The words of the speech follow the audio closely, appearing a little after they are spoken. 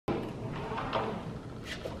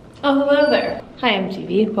Oh, hello there. Hi, I'm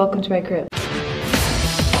TV. Welcome to my crib.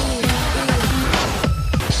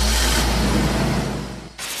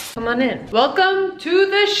 Come on in. Welcome to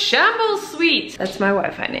the Shambles Suite. That's my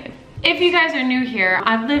Wi-Fi name. If you guys are new here,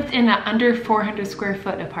 I've lived in an under 400 square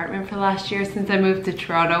foot apartment for the last year since I moved to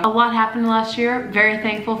Toronto. A lot happened last year, very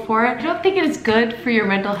thankful for it. I don't think it is good for your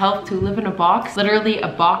mental health to live in a box. Literally a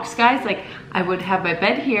box, guys. Like, I would have my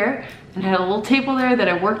bed here and had a little table there that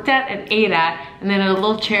I worked at and ate at, and then a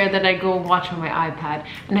little chair that I go and watch on my iPad.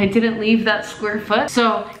 And I didn't leave that square foot,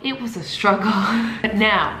 so it was a struggle. But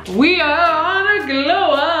now, we are on a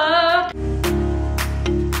glow up.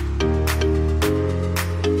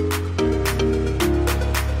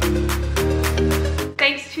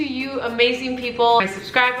 Thanks to you amazing people, my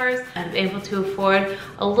subscribers, I'm able to afford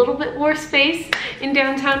a little bit more space in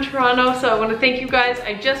downtown Toronto, so I want to thank you guys.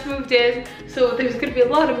 I just moved in, so there's going to be a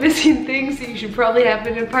lot of missing things that you should probably have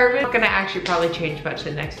in an apartment. Not going to actually probably change much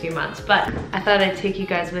in the next few months, but I thought I'd take you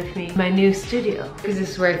guys with me to my new studio, because this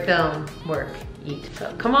is where I film, work, eat.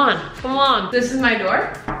 So come on, come along. This is my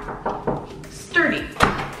door. Sturdy.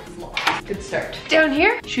 Good start. Down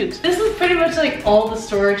here, shoes. This is pretty much like all the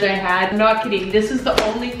storage I had. I'm not kidding. This is the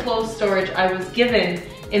only clothes storage I was given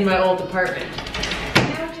in my old apartment.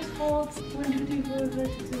 Now it just holds 1, 2, 3, 4, 5,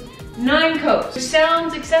 6, 7, 9 coats. It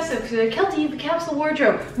sounds excessive because like, Keltie, you have a capsule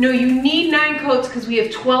wardrobe. No, you need 9 coats because we have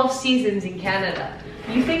 12 seasons in Canada.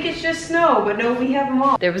 You think it's just snow, but no, we have them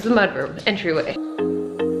all. There was the mudroom entryway.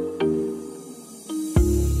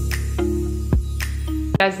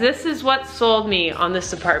 Guys, this is what sold me on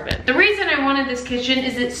this apartment. The reason I wanted this kitchen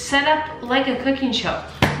is it's set up like a cooking show.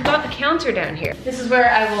 We got the counter down here. This is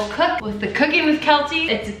where I will cook with the Cooking with Keltie.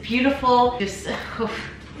 It's beautiful, just,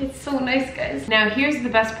 it's so nice, guys. Now here's the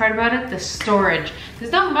best part about it, the storage.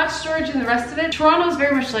 There's not much storage in the rest of it. Toronto is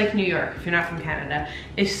very much like New York, if you're not from Canada.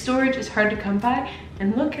 If storage is hard to come by,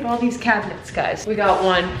 and look at all these cabinets, guys. We got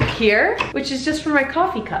one here, which is just for my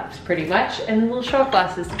coffee cups, pretty much, and little shot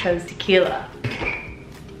glasses because tequila.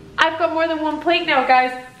 I've got more than 1 plate now,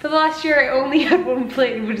 guys. For the last year, I only had 1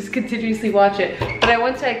 plate and would just continuously watch it. But I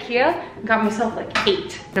went to IKEA and got myself like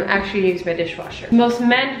 8. I'm actually using my dishwasher. The most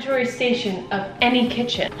mandatory station of any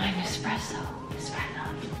kitchen. My Nespresso.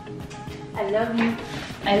 I love you.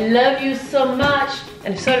 I love you so much.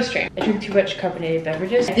 And a soda stream. I drink too much carbonated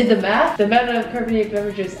beverages. I did the math. The amount of carbonated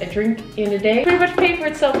beverages I drink in a day pretty much paid for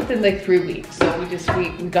itself within like 3 weeks. So we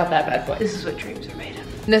got that bad boy. This is what dreams are made of.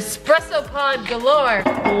 Nespresso pod galore.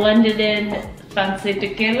 Blended in fancy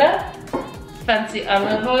tequila, fancy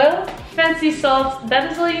olive oil, fancy salt.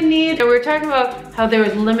 That is all you need. We were talking about how there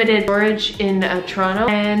was limited storage in Toronto,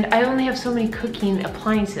 and I only have so many cooking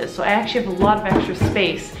appliances, so I actually have a lot of extra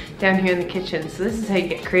space down here in the kitchen. So this is how you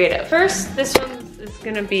get creative. First, this one is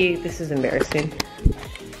gonna be, this is embarrassing.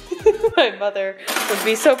 My mother would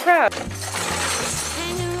be so proud.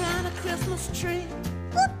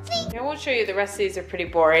 I won't show you the rest of these, are pretty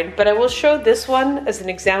boring, but I will show this one as an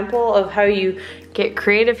example of how you get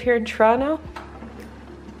creative here in Toronto.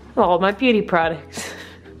 All my beauty products.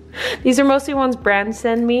 These are mostly ones brands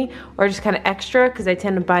send me, or just kind of extra, because I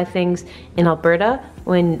tend to buy things in Alberta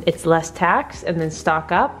when it's less tax and then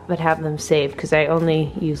stock up, but have them saved because I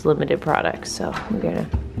only use limited products. So we're gonna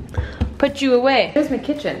put you away. Here's my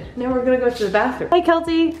kitchen. Now we're gonna go to the bathroom. Hi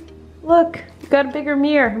Keltie, look, you got a bigger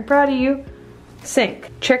mirror. I'm proud of you. Sink.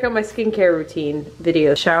 Check out my skincare routine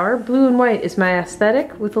video. Shower. Blue and white is my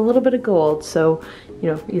aesthetic with a little bit of gold. So, you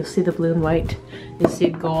know, you'll see the blue and white, you'll see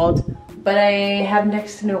gold, but I have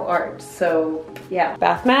next to no art. So yeah.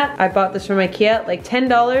 Bath mat. I bought this from IKEA, like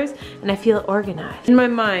 $10, and I feel organized. In my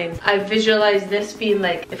mind, I visualize this being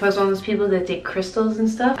like, if I was one of those people that take crystals and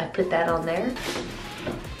stuff, I put that on there.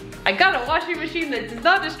 I got a washing machine that does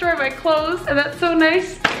not destroy my clothes, and that's so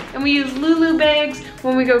nice. And we use Lulu bags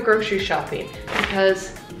when we go grocery shopping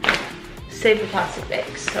because save the plastic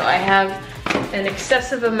bags. So I have an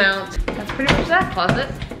excessive amount. That's pretty much that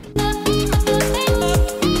closet.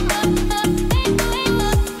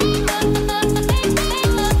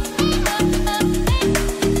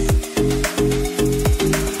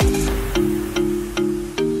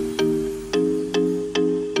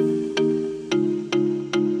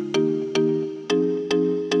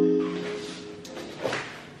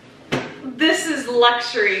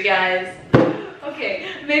 Luxury, guys. Okay,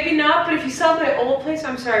 maybe not, but if you saw my old place,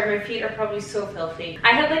 I'm sorry, my feet are probably so filthy. I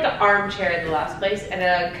had like an armchair in the last place and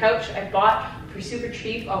a couch I bought for super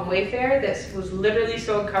cheap on Wayfair that was literally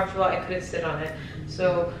so uncomfortable I couldn't sit on it.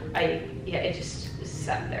 So it just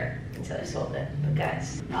sat there until I sold it. But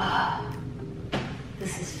guys,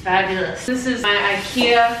 This is fabulous. This is my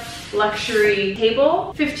IKEA luxury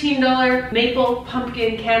table. $15 maple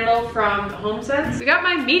pumpkin candle from HomeSense. We got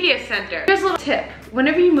my media center. Here's a little tip.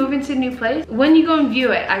 Whenever you move into a new place, when you go and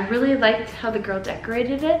view it, I really liked how the girl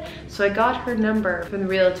decorated it. So I got her number from the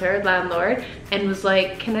realtor, landlord, and was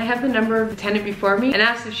like, can I have the number of the tenant before me? And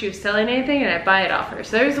asked if she was selling anything, and I buy it off her.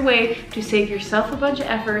 So there's a way to save yourself a bunch of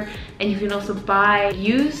effort, and you can also buy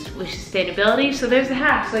used with sustainability. So there's a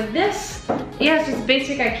hack. So like this, yeah, it's just a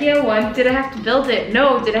basic IKEA one. Did I have to build it?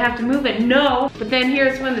 No. Did I have to move it? No. But then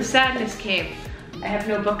here's when the sadness came. I have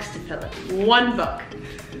no books to fill it. One book.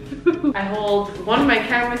 I hold one of my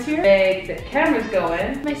cameras here. Bag the cameras go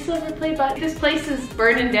in. My silver play button. This place is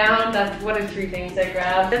burning down. That's one of 3 things I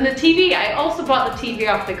grabbed. And the TV, I also bought the TV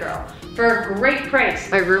off the girl for a great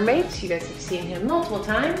price. My roommate, you guys have seen him multiple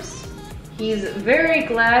times. He's very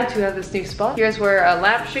glad to have this new spot. Here's where a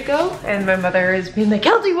lamp should go. And my mother is being like,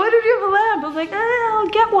 Keltie, why don't you have a lamp? I'm like, I'll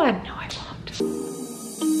get one. No, I won't.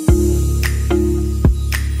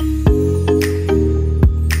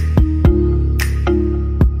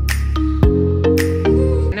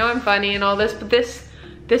 I'm funny and all this, but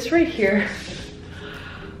this right here,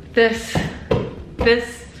 this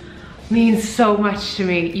means so much to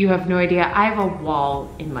me. You have no idea. I have a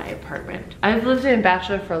wall in my apartment. I've lived in a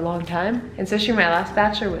bachelor for a long time, and especially my last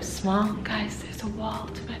bachelor was small. Guys, there's a wall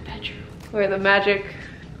to my bedroom where the magic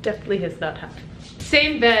definitely has not happened.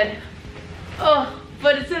 Same bed. Oh,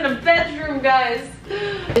 but it's in a bedroom, guys.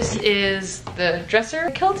 This is the dresser.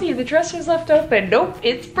 Keltie, the dresser's left open. Nope,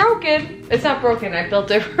 it's broken. It's not broken, I built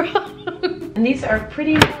it wrong. And these are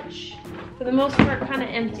pretty much, for the most part, kind of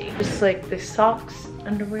empty. Just like the socks,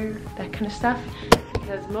 underwear, that kind of stuff.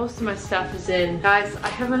 Because most of my stuff is in, guys, I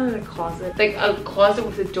have one in a closet. Like a closet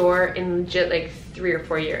with a door in legit like 3 or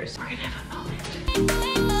 4 years. We're gonna have a moment.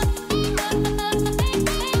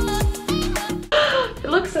 It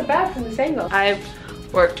looks so bad from this angle. I've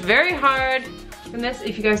worked very hard on this.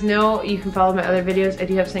 If you guys know, you can follow my other videos. I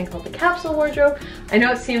do have something called the capsule wardrobe. I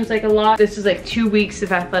know it seems like a lot. This is like 2 weeks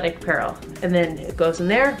of athletic apparel. And then it goes in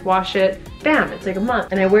there, wash it, bam, it's like a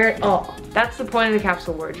month. And I wear it all. That's the point of the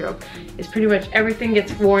capsule wardrobe. Is pretty much everything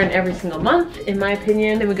gets worn every single month, in my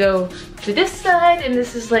opinion. Then we go to this side, and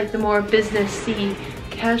this is like the more business-y,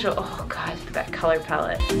 casual. Oh God, look at that color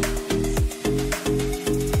palette.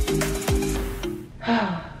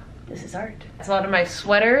 This is art. It's a lot of my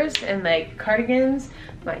sweaters and like cardigans,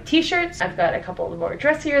 my t-shirts. I've got a couple of more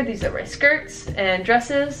dressier. These are my skirts and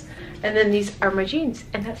dresses. And then these are my jeans.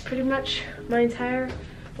 And that's pretty much my entire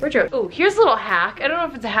wardrobe. Oh, here's a little hack. I don't know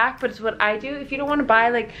if it's a hack, but it's what I do. If you don't want to buy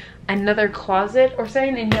like another closet or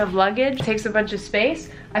something and you have luggage, it takes a bunch of space,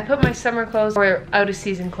 I put my summer clothes or out of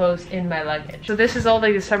season clothes in my luggage. So this is all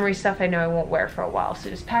like the summery stuff I know I won't wear for a while. So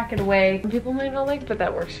just pack it away. And people might not like it, but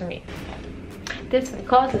that works for me. This is my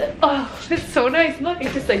closet. Oh, it's so nice. Look,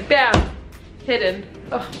 it's just like bam, hidden.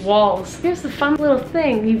 Oh, walls. Here's the fun little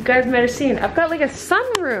thing you guys might have seen. I've got like a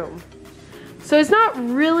sunroom. So it's not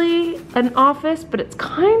really an office, but it's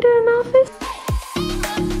kind of an office.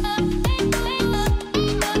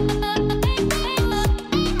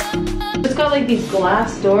 It's got like these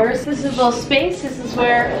glass doors. This is a little space. This is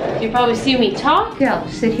where you probably see me talk. Yeah, I'll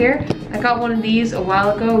sit here. I got one of these a while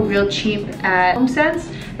ago, real cheap at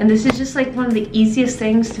HomeSense. And this is just like one of the easiest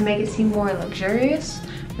things to make it seem more luxurious.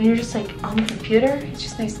 When you're just like on the computer, it's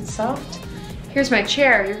just nice and soft. Here's my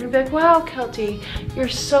chair. You're gonna be like, wow, Keltie, you're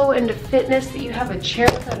so into fitness that you have a chair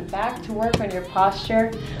without a back to work on your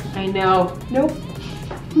posture. I know. Nope.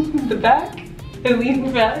 The back. I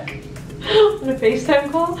leaned back on a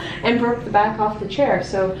FaceTime call and broke the back off the chair.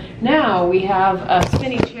 So now we have a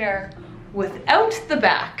spinny chair without the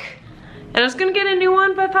back. And I was gonna get a new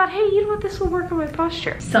one, but I thought, hey, you know what, this will work on my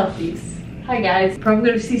posture. Selfies. Hi guys, probably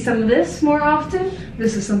gonna see some of this more often.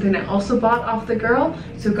 This is something I also bought off the girl,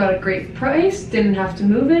 so got a great price, didn't have to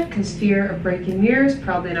move it, because fear of breaking mirrors,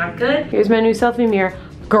 probably not good. Here's my new selfie mirror.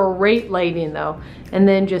 Great lighting though. And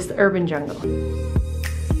then just the urban jungle.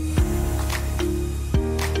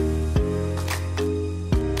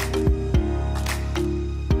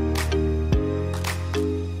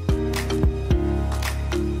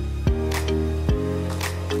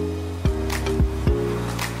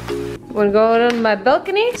 Wanna go out on my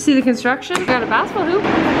balcony, see the construction. Got a basketball hoop.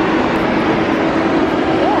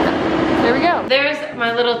 Yeah, there we go. There's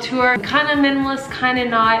my little tour. Kind of minimalist, kind of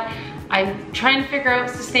not. I'm trying to figure out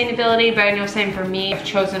sustainability, but I know same for me. I've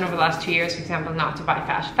chosen over the last 2 years, for example, not to buy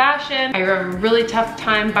fast fashion. I have a really tough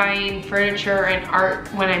time buying furniture and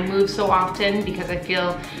art when I move so often because I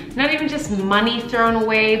feel not even just money thrown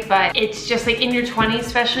away, but it's just like in your 20s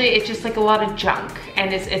especially, it's just like a lot of junk.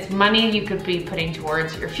 And it's money you could be putting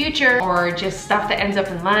towards your future or just stuff that ends up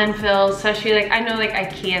in landfills, especially like, I know like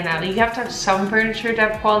IKEA now, you have to have some furniture to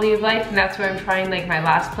have quality of life, and that's where I'm trying. Like my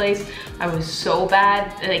last place, I was so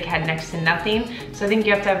bad, like had next to nothing. So I think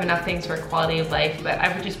you have to have enough things for quality of life, but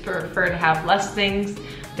I would just prefer to have less things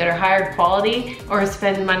that are higher quality or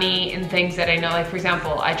spend money in things that I know, like for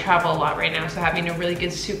example, I travel a lot right now, so having a really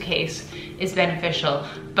good suitcase is beneficial,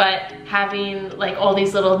 but having like all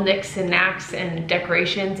these little knicks and knacks and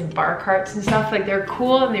decorations and bar carts and stuff, like they're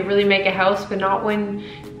cool and they really make a house, but not when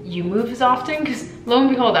you move as often. Because lo and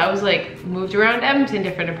behold, I was like moved around Edmonton,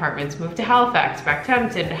 different apartments, moved to Halifax, back to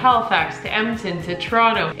Edmonton, to Halifax, to Edmonton, to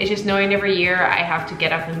Toronto. It's just knowing every year I have to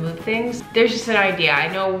get up and move things. There's just an idea.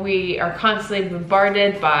 I know we are constantly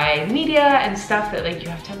bombarded by media and stuff that like you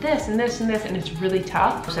have to have this and this and this, and it's really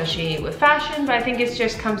tough, especially with fashion. But I think it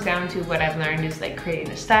just comes down to what I've learned is like creating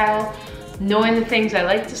a style, knowing the things I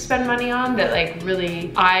like to spend money on that like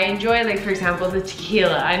really I enjoy. Like for example, the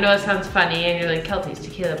tequila. I know it sounds funny and you're like, Keltie's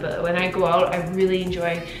tequila, but when I go out, I really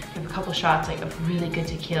enjoy have a couple shots like of really good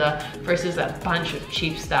tequila versus a bunch of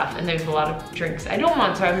cheap stuff. And there's a lot of drinks I don't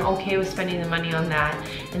want, so I'm okay with spending the money on that.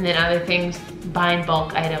 And then other things, buying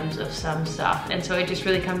bulk items of some stuff. And so it just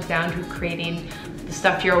really comes down to creating the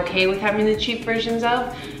stuff you're okay with having the cheap versions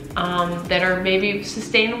of, that are maybe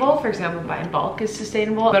sustainable. For example, buying bulk is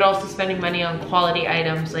sustainable, but also spending money on quality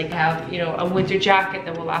items, like have, you know, a winter jacket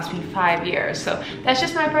that will last me 5 years. So that's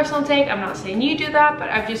just my personal take. I'm not saying you do that, but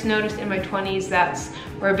I've just noticed in my 20s that's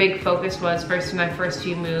where a big focus was. First, in my first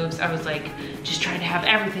few moves, I was like just trying to have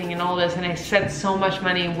everything and all this, and I spent so much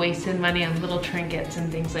money and wasted money on little trinkets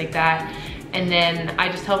and things like that. And then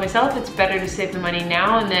I just tell myself it's better to save the money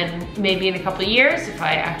now, and then maybe in a couple of years, if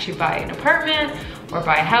I actually buy an apartment or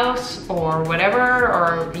buy a house or whatever,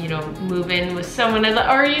 or, you know, move in with someone,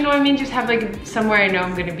 or, you know what I mean, just have like somewhere I know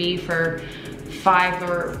I'm gonna be for 5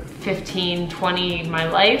 or 15, 20 in my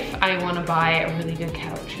life, I wanna buy a really good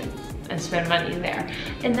couch and spend money there.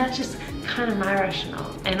 And that's just kind of my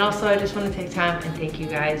rationale. And also I just want to take time and thank you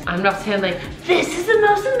guys. I'm not saying like, this is the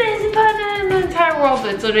most amazing apartment in the entire world,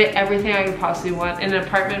 but it's literally everything I could possibly want in an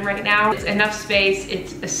apartment right now. It's enough space,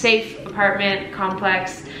 it's a safe apartment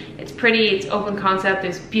complex, it's pretty, it's open concept,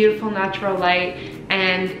 there's beautiful natural light,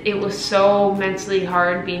 and it was so mentally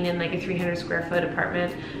hard being in like a 300 square foot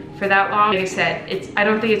apartment for that long. Like I said, I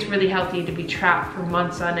don't think it's really healthy to be trapped for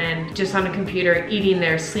months on end, just on a computer, eating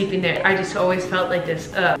there, sleeping there. I just always felt like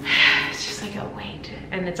this, it's just like a weight.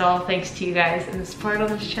 And it's all thanks to you guys and the support on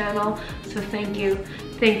this channel. So thank you.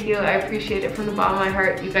 Thank you, I appreciate it from the bottom of my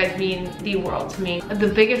heart. You guys mean the world to me. The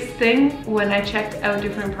biggest thing when I checked out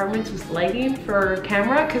different apartments was lighting for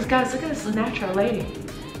camera, because guys, look at this natural lighting.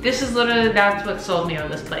 This is literally, that's what sold me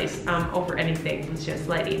on this place over anything, was just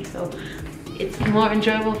lighting. So it's more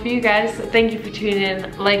enjoyable for you guys. So thank you for tuning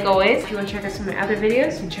in, like always. If you want to check out some of my other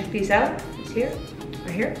videos, you can check these out. It's here,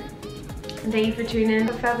 right here. And thank you for tuning in.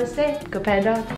 Have a fabulous day. Go pet a dog.